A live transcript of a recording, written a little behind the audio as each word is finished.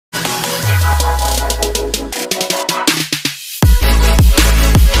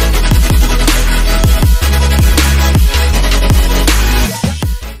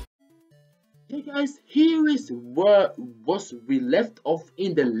where was we left off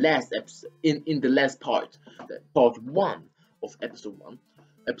in the last episode, in the last part, part 1 of episode 1.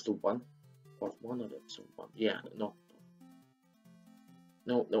 Episode 1? Part 1 of episode 1. Yeah, no,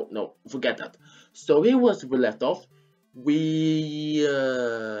 forget that. So here was we left off. We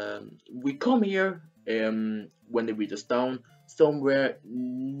come here when the video's down somewhere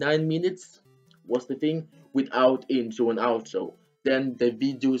 9 minutes was the thing, without intro and outro. Then the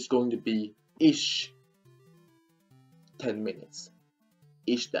video is going to be ish 10 minutes,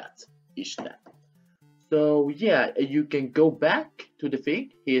 ish that. So yeah, you can go back to the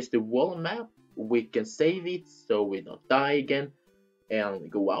thing. Here's the wall map. We can save it so we don't die again and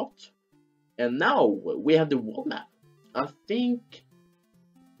go out. And now we have the wall map. I think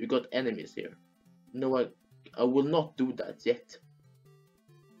you got enemies here. No, I will not do that yet.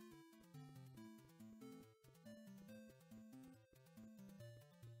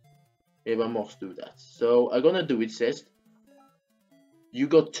 If I must do that. So I'm gonna do it. Says you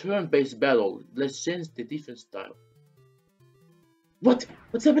got turn-based battle. Let's change the defense style. What?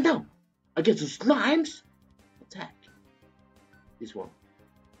 What's happening now? I get some slimes. Attack. This one.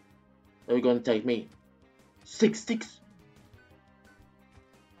 Are you gonna attack me? 6 sticks.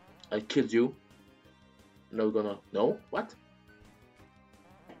 I killed you. No, gonna no. What?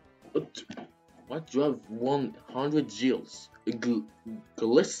 What? You have 100 gills.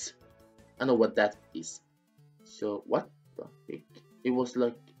 Gliss. I know what that is. So what the heck? It was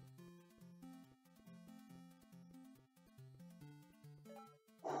like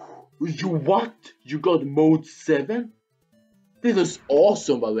you what? You got mode 7? This looks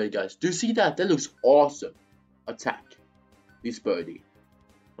awesome, by the way, guys. Do you see that? That looks awesome. Attack this birdie.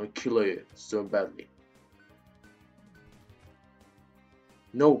 I'll kill you so badly.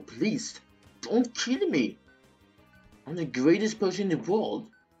 No, please don't kill me. I'm the greatest person in the world.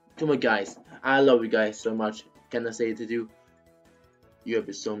 Come on, guys. I love you guys so much. Can I say it to you? You have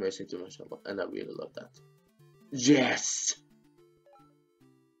been so amazing to myself, and I really love that. Yes!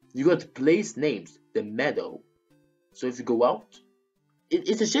 You got place names, the meadow. So if you go out,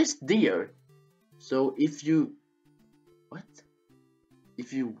 it's just there. So if you what?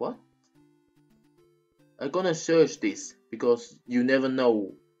 If you what? I'm gonna search this because you never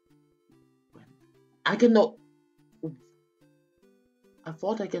know. I cannot. I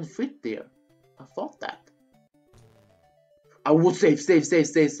thought I can fit there. I thought that. I would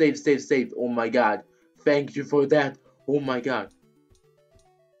save. Oh my god. Thank you for that. Oh my god.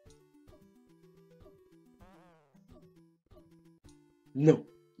 No.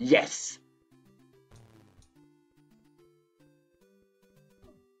 Yes.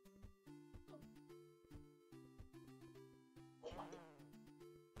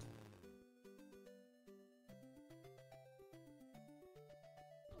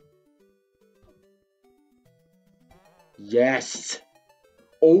 Yes.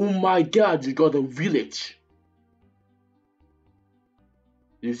 Oh my god, you got a village.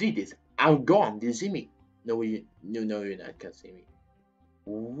 You see this? I'm gone. Did you see me? No, you're not. Can't see me.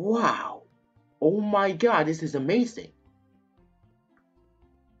 Wow. Oh my god, this is amazing.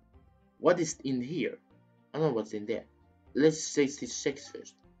 What is in here? I don't know what's in there. Let's say this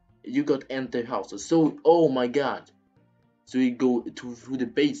first. You got enter houses. So, oh my god. So you go through the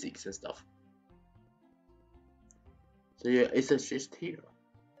basics and stuff. So yeah, it's just here.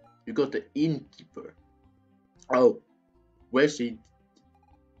 You got the innkeeper. Oh, where's she?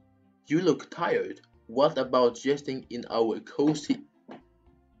 You look tired. What about resting in our cozy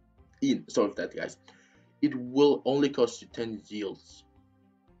inn? Sorry for that, guys. It will only cost you 10 gills.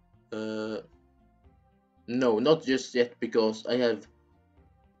 No, not just yet, because I have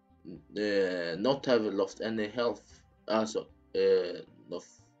not have lost any health. Also, not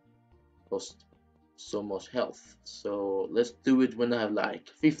lost so much health. So let's do it when I have like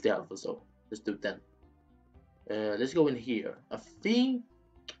 50 health or so. Let's do it then. Let's go in here. I think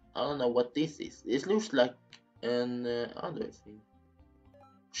I don't know what this is. It looks like an other thing.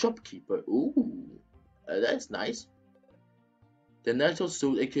 Shopkeeper. Ooh, that's nice. The natural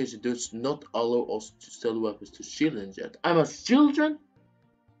suit occasion does not allow us to sell weapons to children yet. I'm a children,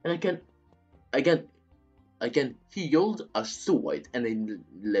 and I can heal a sword and then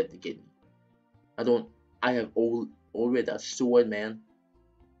let it get me. I have already a sword, man.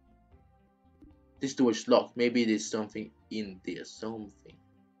 This door is locked. Maybe there's something in there. Somewhere.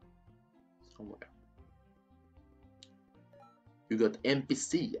 You got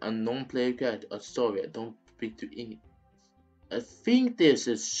NPC, a non-player character. Oh, sorry, I don't speak to English. I think there's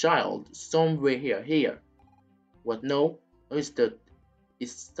a child somewhere here. Here. What? No? Or is that?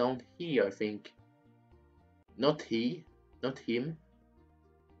 It's down here, I think. Not he. Not him.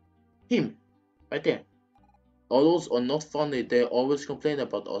 Him. Right there. Adults are not funny, they always complain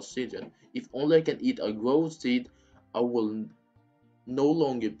about oxygen. If only I can eat a grow seed, I will no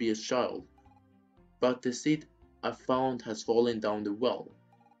longer be a child. But the seed I found has fallen down the well.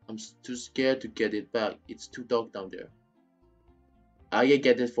 I'm too scared to get it back. It's too dark down there. I can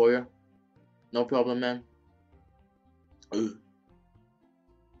get it for you. No problem, man. Ugh.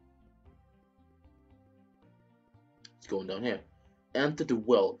 It's going down here. Enter the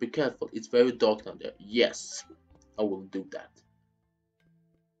well. Be careful. It's very dark down there. Yes, I will do that.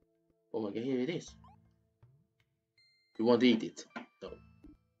 Oh my god, here it is. You want to eat it? No.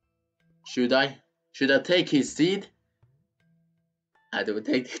 Should I? Should I take his seed? I don't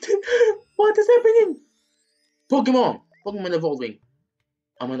take it. What is happening? Pokemon! Pokemon evolving.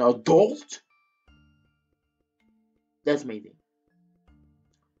 I'm an adult? That's amazing.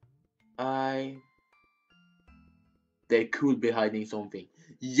 They could be hiding something.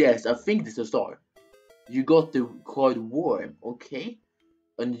 Yes, I think this is a star. You got the card Worm, okay?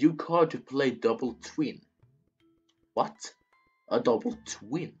 A new card to play Double Twin. What? A Double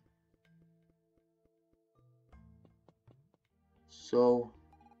Twin? So,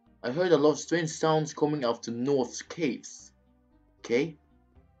 I heard a lot of strange sounds coming out of the North's caves. Okay?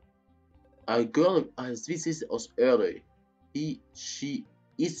 A girl has visited us earlier. Is she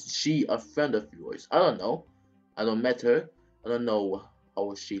a friend of yours? I don't know. I don't met her. I don't know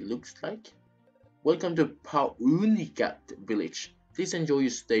how she looks like. Welcome to Paunikat village. Please enjoy your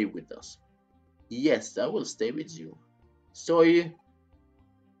stay with us. Yes, I will stay with you. Sorry,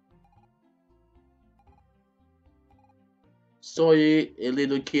 a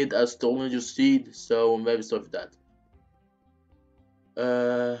little kid has stolen your seed, so I'm very sorry for that.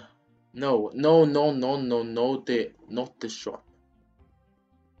 No, not the shop.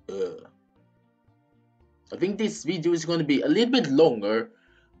 I think this video is going to be a little bit longer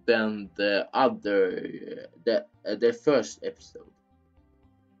than the other, the first episode.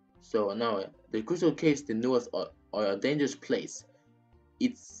 So now, the crystal caves to the north are a dangerous place.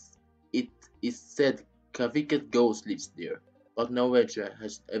 It is said Kavikat ghost lives there, but no Ranger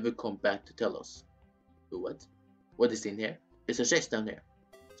has ever come back to tell us. What? What is in here? There's a chest down here.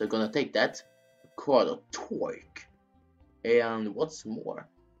 So I'm gonna take that. Quite a torque. And what's more?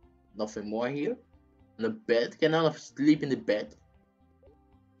 Nothing more here. And a bed? Can I sleep in the bed?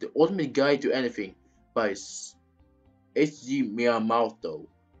 The Ultimate Guide to Anything by H.G. Miyamoto.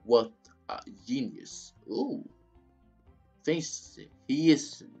 What a genius. Ooh. Thinks he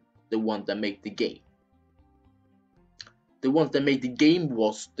is the one that made the game. The ones that made the game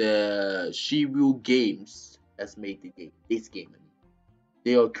was the Shibu Games that's made the game. This game, I mean.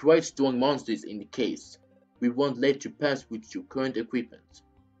 They are quite strong monsters in the case. We won't let you pass with your current equipment.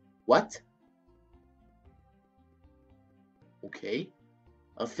 What? Okay.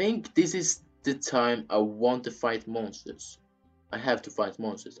 I think this is the time I want to fight monsters. I have to fight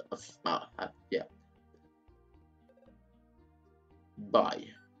monsters. Yeah. Bye.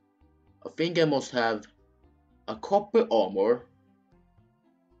 I think I must have a copper armor.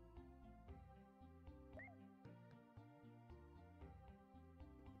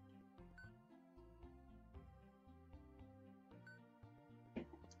 I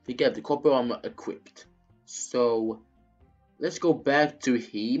think I have the copper armor equipped. So let's go back to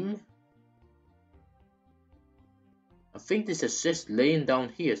him. I think this is just laying down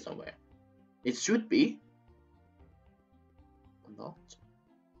here somewhere. It should be. Or not.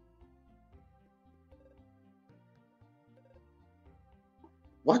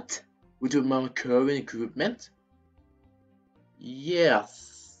 What? With my current equipment?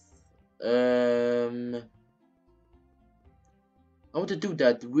 Yes. I want to do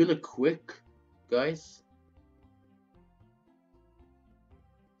that really quick, guys.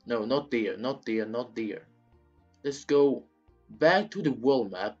 No, not there, not there, not there. Let's go back to the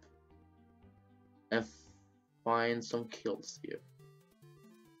world map and find some kills here.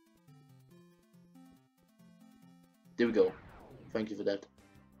 There we go. Thank you for that.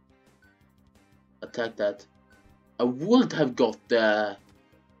 Attack that. I would have got the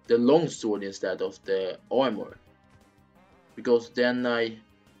longsword instead of the armor, because then I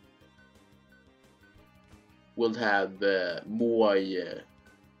will have more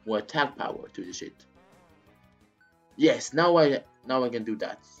attack power to the shit. Yes, now I can do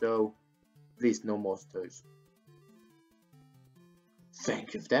that. So please, no monsters.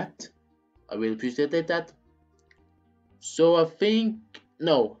 Thank you for that. I really appreciate that. So I think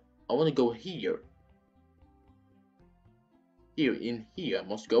no, I want to go here. In here I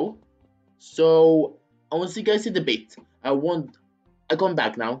must go. So I want to see you guys in a bit. I come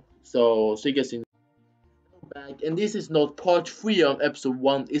back now. So see you guys in back, and this is not part 3 of episode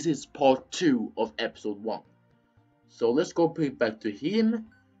 1. This is part 2 of episode 1. So let's go back to him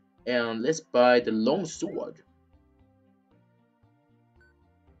and let's buy the long sword.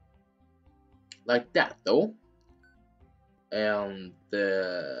 Like that though. And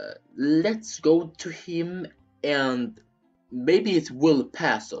let's go to him and maybe it will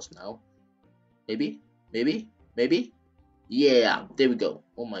pass us now. Maybe? Maybe? Maybe? Yeah, there we go.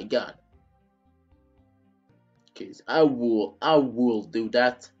 Oh my god. Okay, so I will do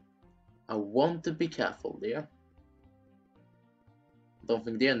that. I want to be careful there. Don't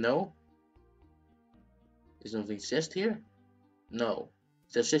think there, no. Is something chest here? No.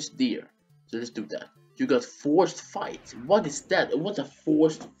 There's just deer. So let's do that. You got forced fight. What is that? What a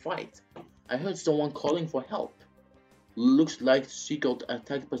forced fight? I heard someone calling for help. Looks like she got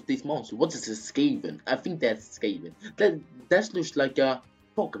attacked by this monster. What is a Skaven? I think that's Skaven. That looks like a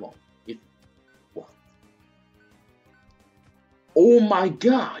Pokemon. If what? Oh my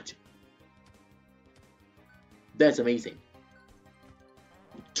god! That's amazing.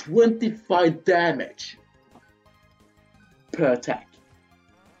 25 damage per attack.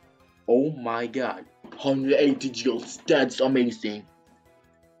 Oh my god. 180 joules. That's amazing.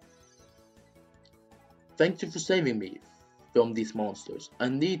 Thank you for saving me from these monsters. I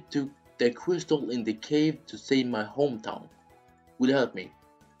need the crystal in the cave to save my hometown. Will you help me?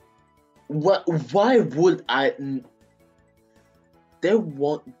 What? Why would I? They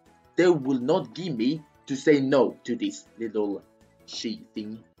will not give me to say no to this little she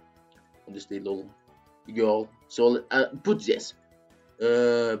thing. This little girl. So put this. By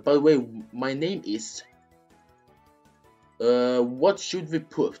the way, my name is. What should we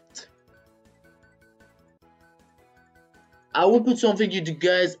put? I will put something to you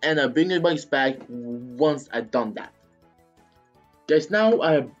guys, and I'll bring it back once I've done that. Guys, now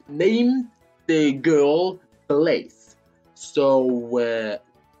I have named the girl Blaze. So,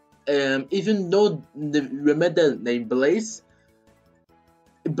 even though remember the name Blaze,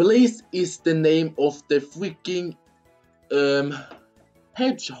 Blaze is the name of the freaking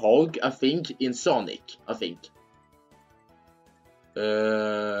hedgehog, I think, in Sonic, I think.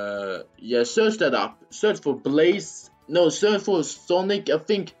 Yeah, search that up. Search for Blaze. No, search for Sonic, I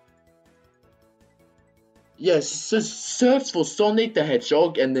think. Yes, search for Sonic the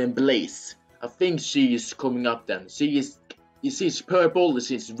Hedgehog and then Blaze. I think she is coming up then. She's purple,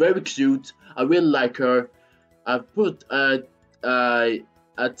 she's very cute. I really like her. I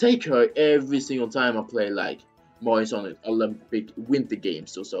take her every single time I play like Mario Sonic Olympic Winter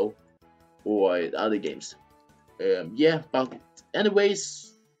Games or so. Or other games. Yeah, but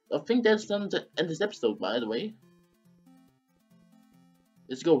anyways, I think that's done to end this episode, by the way.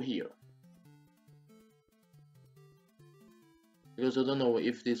 Let's go here. Because I don't know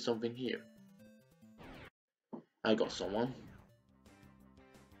if there's something here. I got someone.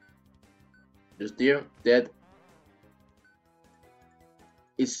 Just there, dead.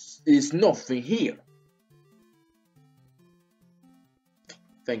 It's nothing here.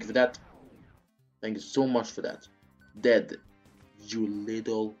 Thank you for that. Thank you so much for that. Dead. You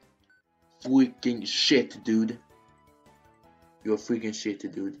little freaking shit, dude. You're freaking shit,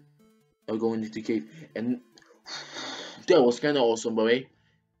 dude. I'm going into the cave, and that was kind of awesome, by the way.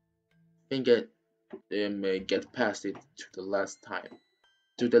 And get past it to the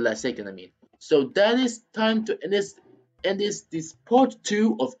last second, I mean. So that is time to end this part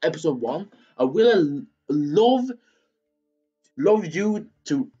 2 of episode 1. I will love you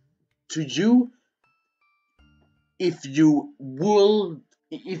to you if you will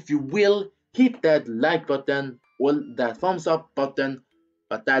hit that like button or that thumbs up button,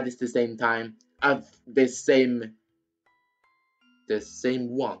 but that is the same time as the same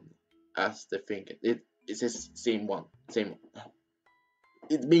one as the thing. It says same one.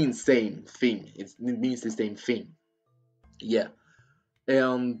 It means same thing. It means the same thing. Yeah.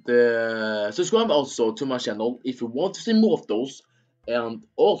 And subscribe also to my channel if you want to see more of those. And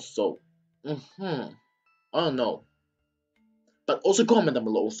also, I don't know. But also comment down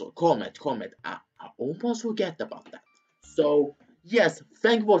below. Also comment. I almost forget about that. So yes,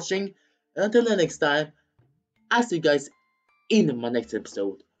 thank you for watching. Until the next time, I'll see you guys in my next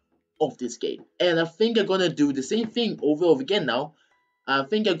episode of this game. And I think I'm gonna do the same thing over again now. I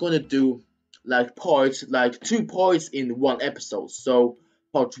think I'm gonna do like 2 parts in one episode. So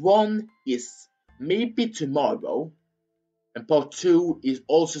part 1 is maybe tomorrow, and part 2 is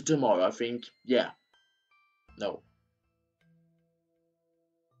also tomorrow, I think. Yeah. No.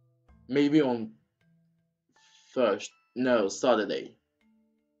 Maybe on Saturday.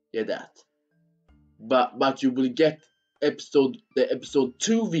 Yeah, that. But you will get the episode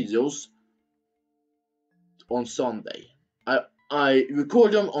 2 videos on Sunday. I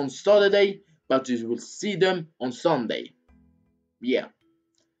record them on Saturday, but you will see them on Sunday. Yeah.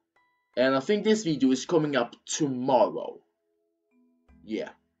 And I think this video is coming up tomorrow.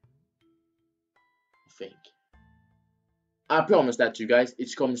 Yeah, I think. I promise that you guys,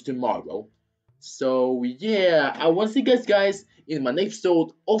 it comes tomorrow. So yeah, I want to see you guys in my next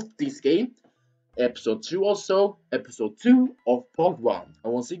episode of this game. Episode 2 also, episode 2 of part 1. I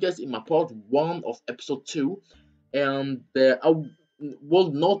want to see you guys in my part 1 of episode 2. And I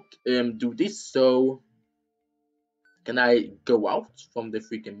will not do this, so can I go out from the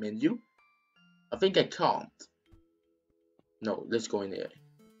freaking menu? I think I can't. No, let's go in here.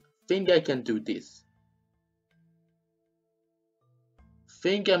 I think I can do this.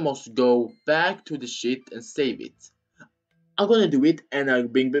 Think I must go back to the shit and save it. I'm gonna do it and I'll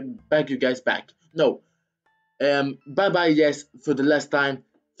bring back you guys back. No. Bye bye, yes, for the last time.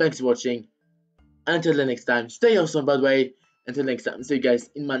 Thanks for watching. Until the next time, stay awesome, by the way. Until next time, see you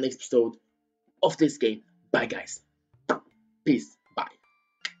guys in my next episode of this game. Bye, guys. Peace. Bye.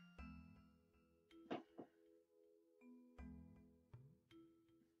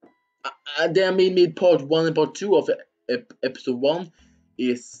 Then we made part 1 and part 2 of episode 1.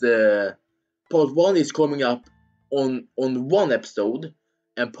 Is part 1 is coming up on one episode,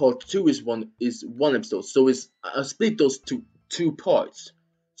 and part 2 is one episode. So it's I split those two parts.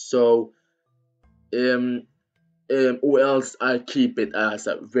 So or else I keep it as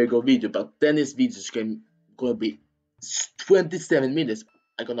a regular video, but then this video is gonna be 27 minutes.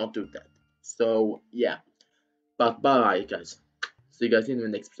 I cannot do that. So yeah, but bye guys. See you guys in the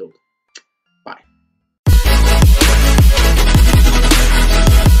next episode.